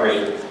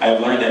recovery, I've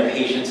learned that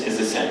patience is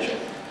essential.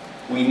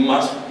 We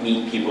must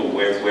meet people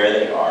where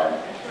they are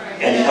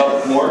and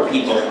help more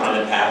people on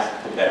the path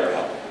to better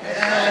health.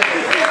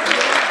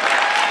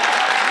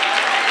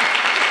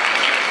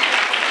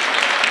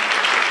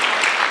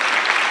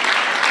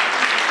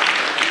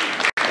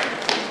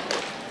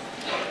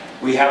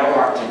 We have a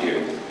lot to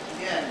do,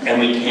 and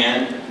we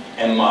can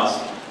and must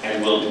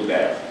and will do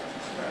better.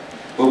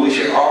 But we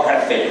should all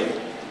have faith.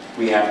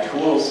 We have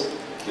tools,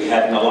 We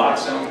have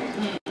naloxone.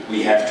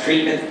 We have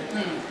treatment.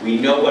 We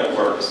know what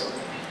works.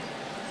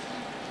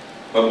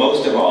 But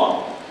most of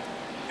all,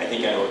 I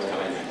think I know what's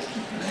coming next.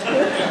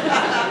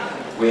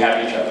 We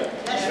have each other.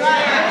 That's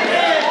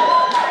right.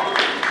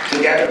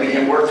 Together we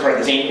can work toward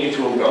the same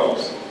mutual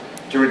goals,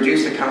 to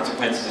reduce the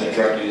consequences of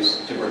drug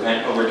use, to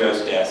prevent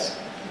overdose deaths,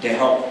 to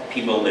help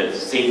people live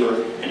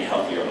safer and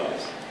healthier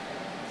lives.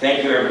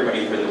 Thank you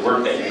everybody for the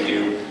work that you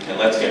do, and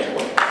let's get to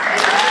work.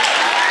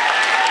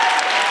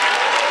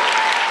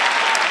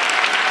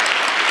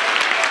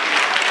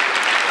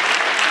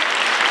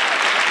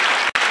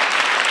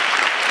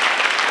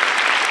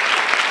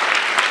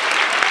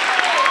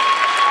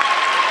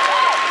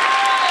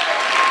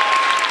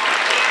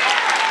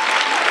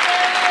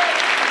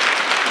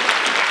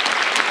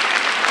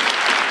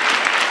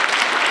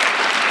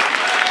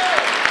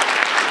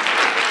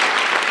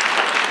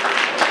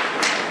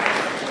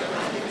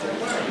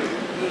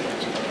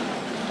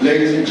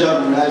 Ladies and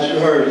gentlemen, as you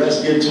heard,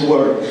 let's get to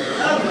work.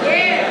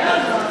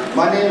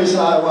 My name is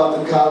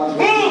Hiawatha Collins.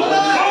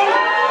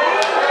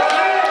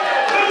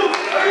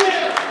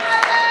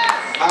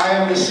 I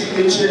am the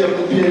senior chair of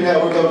the Peer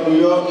Network of New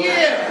York. I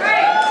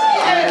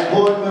am a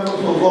board member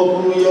for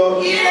Vocal New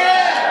York.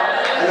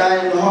 And I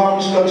am the harm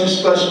reduction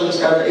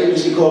specialist at an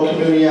agency called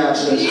Community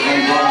Access in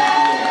Baltimore.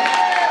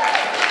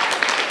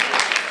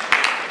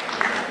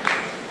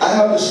 I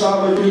have the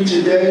solemn duty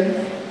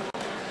today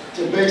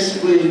to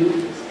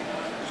basically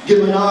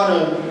give an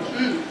honor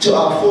to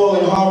our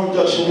fallen harm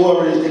reduction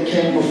warriors that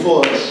came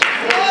before us,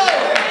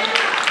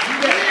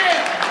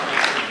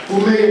 who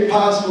made it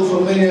possible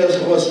for many of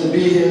us to be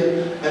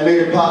here and made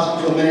it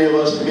possible for many of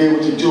us to be able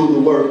to do the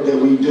work that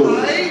we do.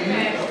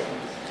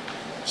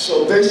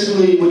 So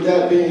basically, with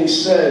that being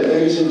said,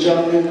 ladies and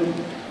gentlemen,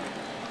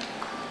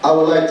 I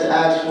would like to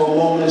ask for a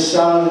moment of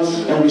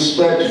silence and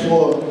respect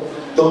for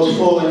those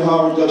fallen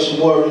harm reduction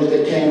warriors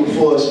that came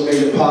before us and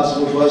made it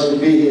possible for us to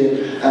be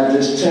here at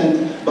this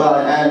 10th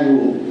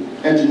biannual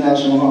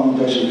International Harm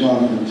Reduction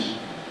Conference.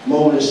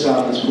 Moment of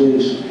silence,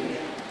 please.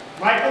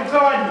 Michael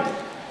Gordon.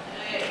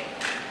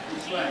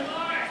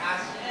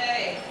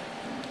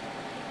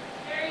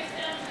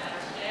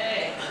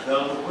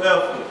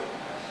 Welfare.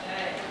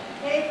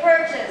 Dave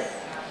Purchase.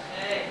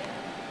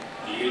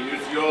 Ian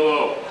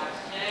Musiolo.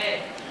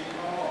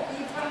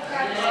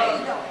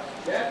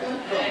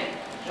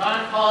 John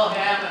Paul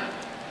Hammond.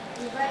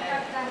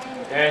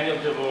 Daniel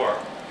DeVore.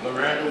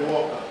 Miranda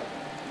Walker.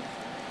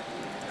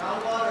 John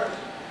Waters.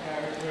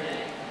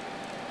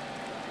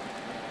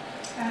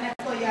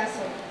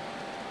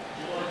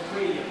 George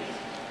Williams.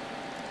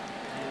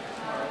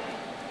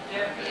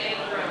 Jeffrey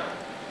Brown.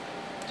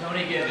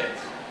 Tony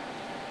Gibbons.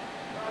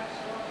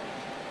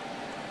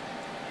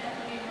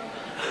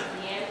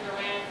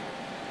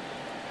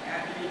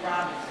 Anthony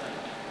Robinson.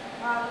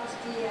 Carlos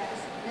Diaz.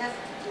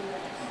 Nestor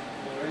Diaz.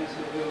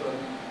 Lorenzo Villa.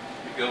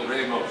 Miguel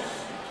Ramos.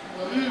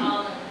 Willie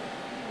Collins.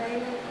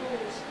 Raymond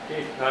Cruz.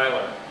 Keith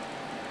Tyler.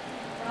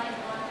 Brian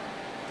Martin.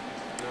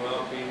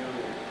 Noel P.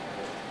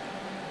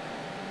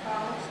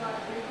 Carlos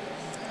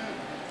Rodriguez.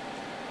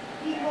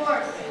 Pete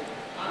Morse.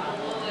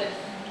 Lewis.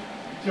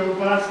 Joe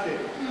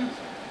Bostic.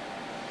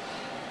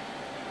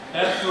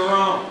 Beth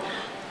Jerome.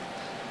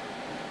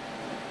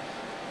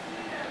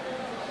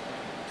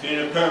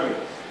 Tina Perry.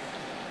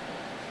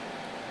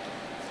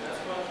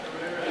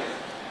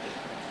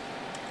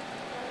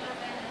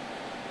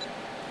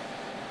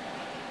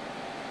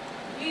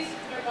 Luis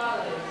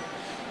Carvalho.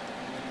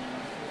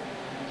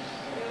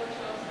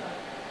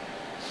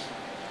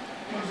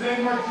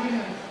 Jose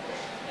Martinez.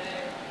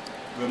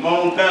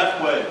 Ramon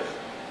Vasquez.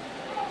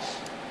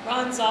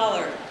 Ron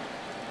Zoller.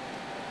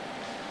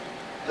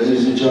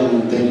 Ladies and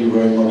gentlemen, thank you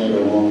very much for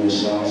that moment of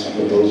silence, and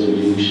for those of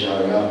you who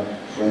shouted out,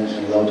 friends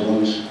and loved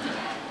ones.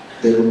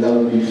 They will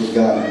never be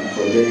forgotten,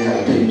 for they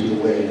have paved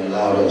the way and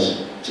allowed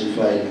us to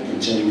fight and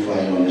continue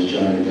fighting on this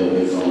journey that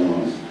we're going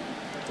on.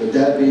 With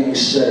that being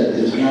said,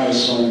 it's not a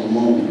somber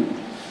moment,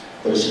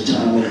 but it's a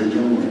time of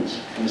remembrance,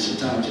 and it's a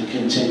time to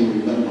continue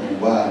remembering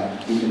why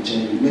we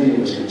continue, many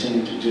of us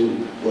continue to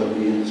do what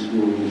we need to do,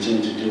 what we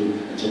intend to do,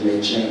 and to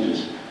make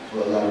changes for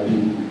a lot of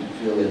people who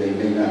feel that they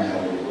may not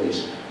have a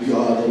voice. We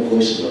are the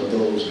voices of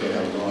those that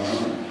have gone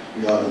on.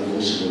 We are the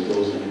voices of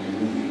those in the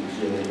community who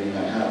feel they may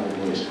not have a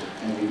voice,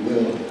 and we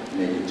will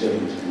make a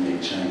difference and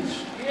make change.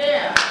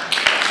 Yeah.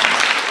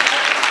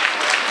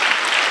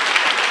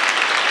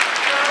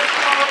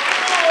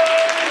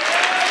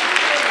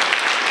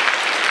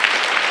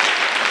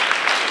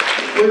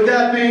 With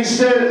that being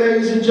said,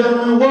 ladies and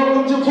gentlemen,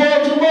 welcome to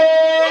Baltimore!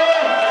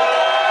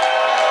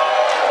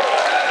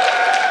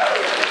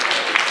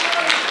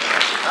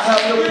 I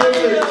have the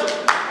privilege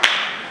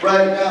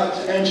right now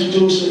to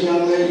introduce a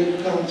young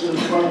lady coming to the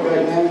front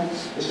right now.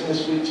 It's going to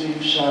speak to you,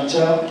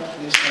 Chantel.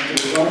 Please come to the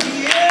front.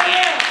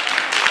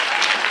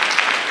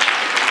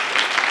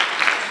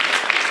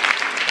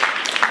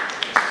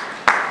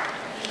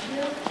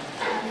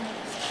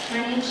 My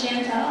name is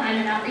Chantel. I'm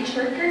an outreach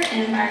worker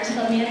and virus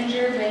club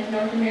manager with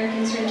North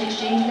American Syringe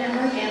Exchange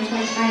Network and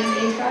 29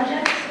 AIDS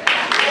Project.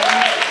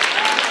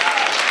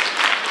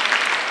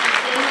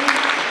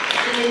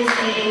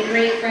 a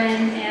great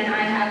friend, and I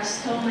have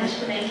so much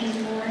to thank him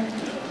for.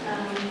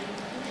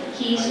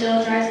 He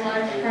still drives a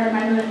large part of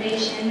my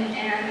motivation,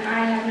 and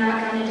I have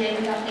not gone a day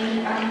without thinking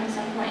about him at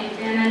some point,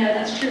 and I know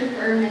that's true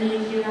for many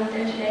of you out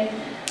there today.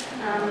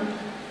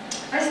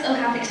 I still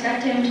have to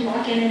expect him to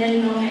walk in at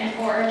any moment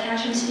or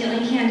catch him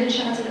stealing candid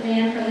shots of the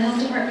van from the health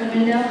department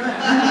window.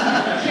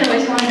 He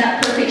always wanted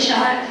that perfect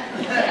shot.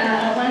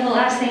 One of the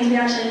last things we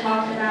actually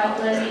talked about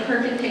was a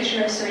perfect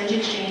picture of syringe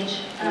exchange.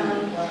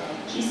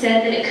 He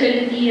said that it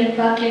couldn't be of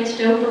buckets,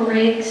 dope, or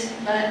rigs,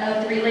 but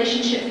of the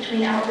relationship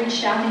between outreach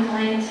staff and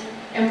clients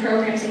and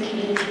programs and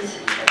communities.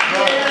 His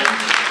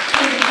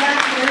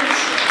exact words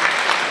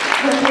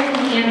were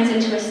holding hands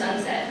into a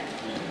sunset.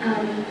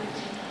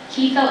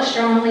 He felt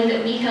strongly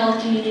that we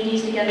held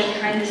communities together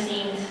behind the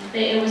scenes,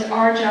 that it was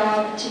our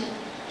job to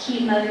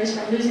keep mothers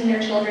from losing their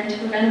children to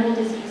preventable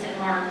disease and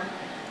harm.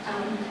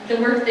 The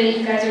work that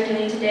you guys are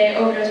doing today,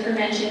 overdose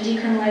prevention,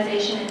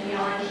 decriminalization, and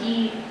beyond,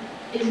 he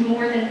is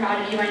more than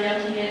proud of you. I know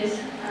he is.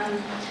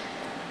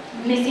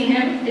 Missing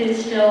him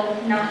is still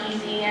not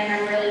easy, and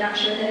I'm really not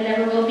sure that it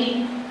ever will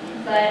be,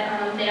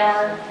 but they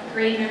are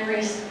great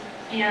memories,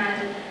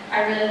 and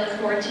I really look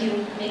forward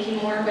to making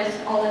more with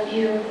all of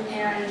you,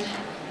 and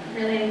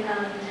really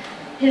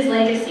his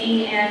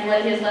legacy and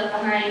what he has left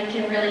behind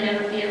can really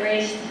never be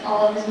erased.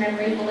 All of his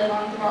memories will live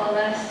on through all of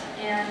us,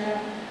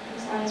 and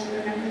as long as we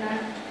remember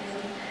that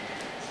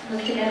and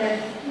look together.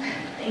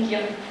 Thank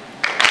you.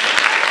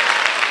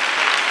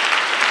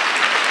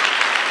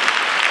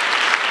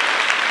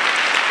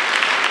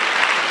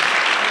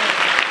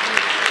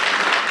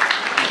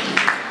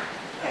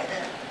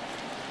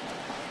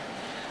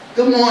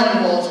 Good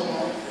morning,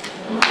 Baltimore.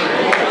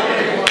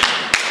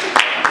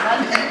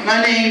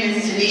 My name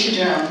is Tanisha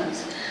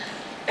Jones.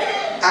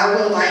 I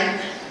would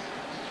like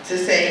to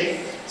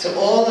say to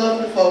all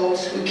of the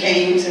folks who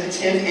came to the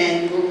 10th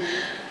annual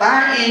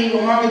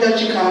biannual harm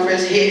reduction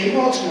conference here in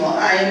Baltimore.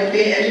 I am a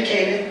peer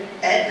educator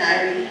at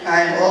NIRE.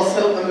 I am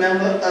also a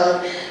member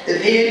of the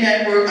Peer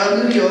Network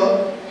of New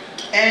York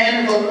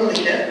and a local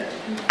leader.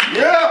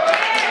 Yeah!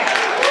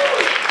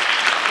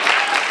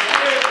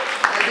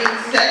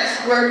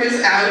 Sex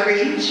Workers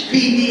Outreach,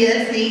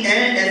 PDSE,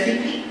 and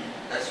SEP.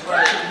 That's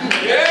right.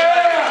 Yeah!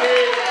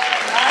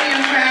 I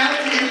am proud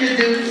to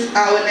introduce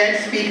our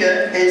next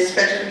speaker and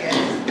special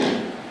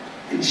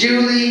guest,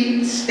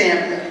 Julie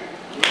Stamper.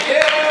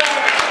 Yeah!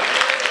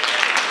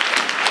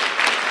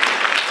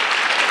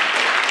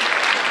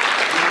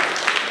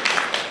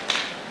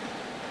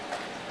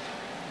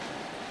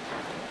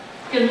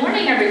 Good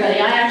morning, everybody.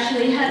 I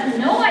actually had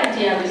no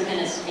idea I was going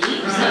to speak,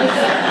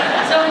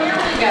 so here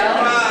we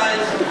go.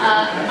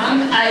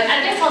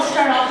 I guess I'll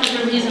start off with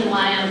the reason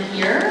why I'm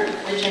here,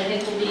 which I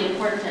think will be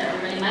important to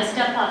everybody. My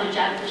stepfather,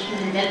 Jack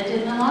Fishman,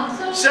 invented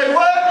naloxone. Say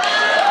what?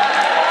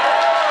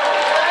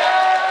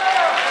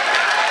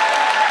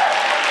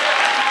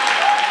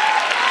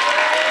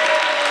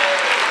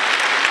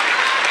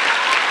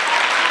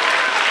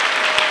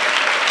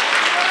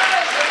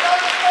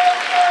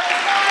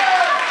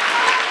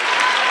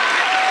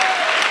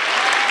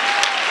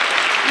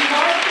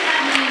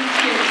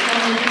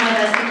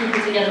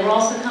 Together. We're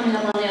also coming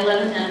up on the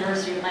 11th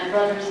anniversary of my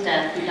brother's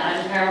death, who died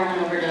of heroin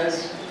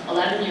overdose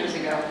 11 years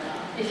ago.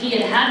 If he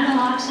had had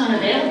naloxone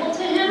available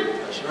to him,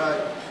 that's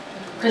right,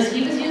 because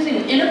he was using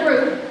it in a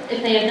group,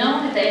 if they had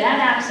known, if they had had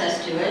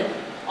access to it,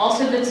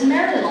 also Good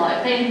Samaritan law,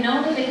 if they had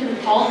known that they could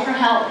have called for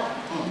help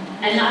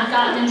and not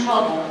gotten in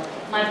trouble,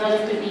 my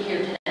brother could be here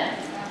today.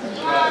 That's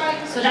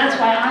right. So that's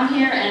why I'm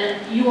here, and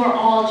you are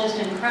all just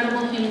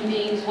incredible human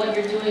beings, what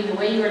you're doing, the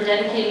way you are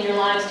dedicating your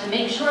lives to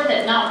make sure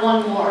that not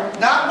one more.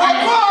 Not one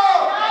more!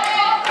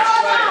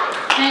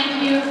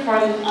 Thank you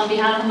on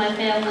behalf of my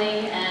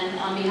family and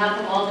on behalf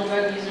of all the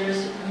drug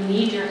users who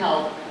need your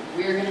help.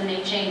 We're going to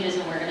make changes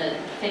and we're going to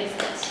fix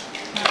this.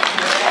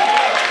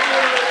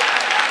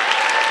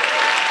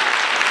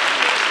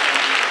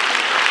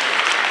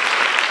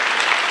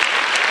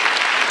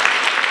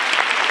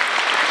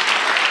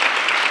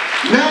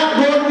 Not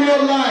for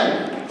real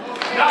life.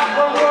 Not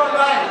for real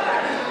life.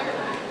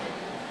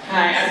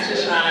 Hi, I'm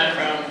Shoshana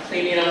from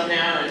Clean Needles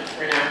Now, and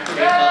we're now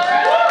today.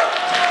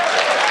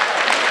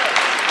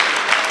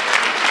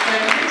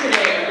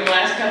 Over the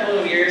last couple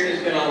of years,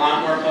 there's been a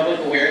lot more public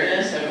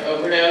awareness of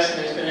overdose, and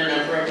there's been a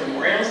number of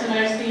memorials that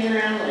I've seen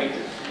around, like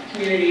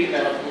community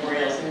developed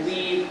memorials, and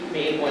we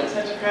made one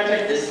such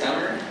project this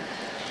summer.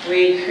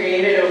 We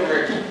created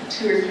over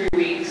 2 or 3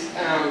 weeks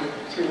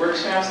through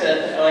workshops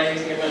at the LA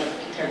Museum of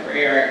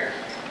Contemporary Art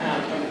a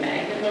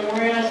magnet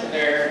memorial. So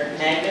there are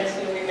magnets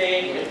that we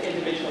made with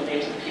individual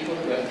names of people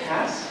who have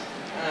passed.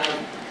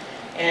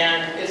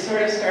 And it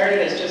sort of started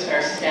as just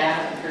our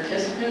staff and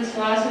participants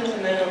classes,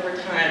 and then over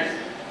time,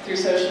 through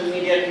social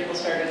media, people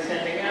started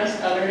sending us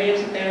other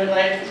names that they would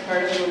like as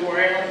part of the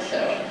memorial. And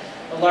so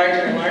a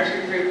larger and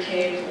larger group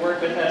came to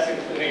work with us,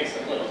 including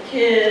some little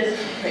kids,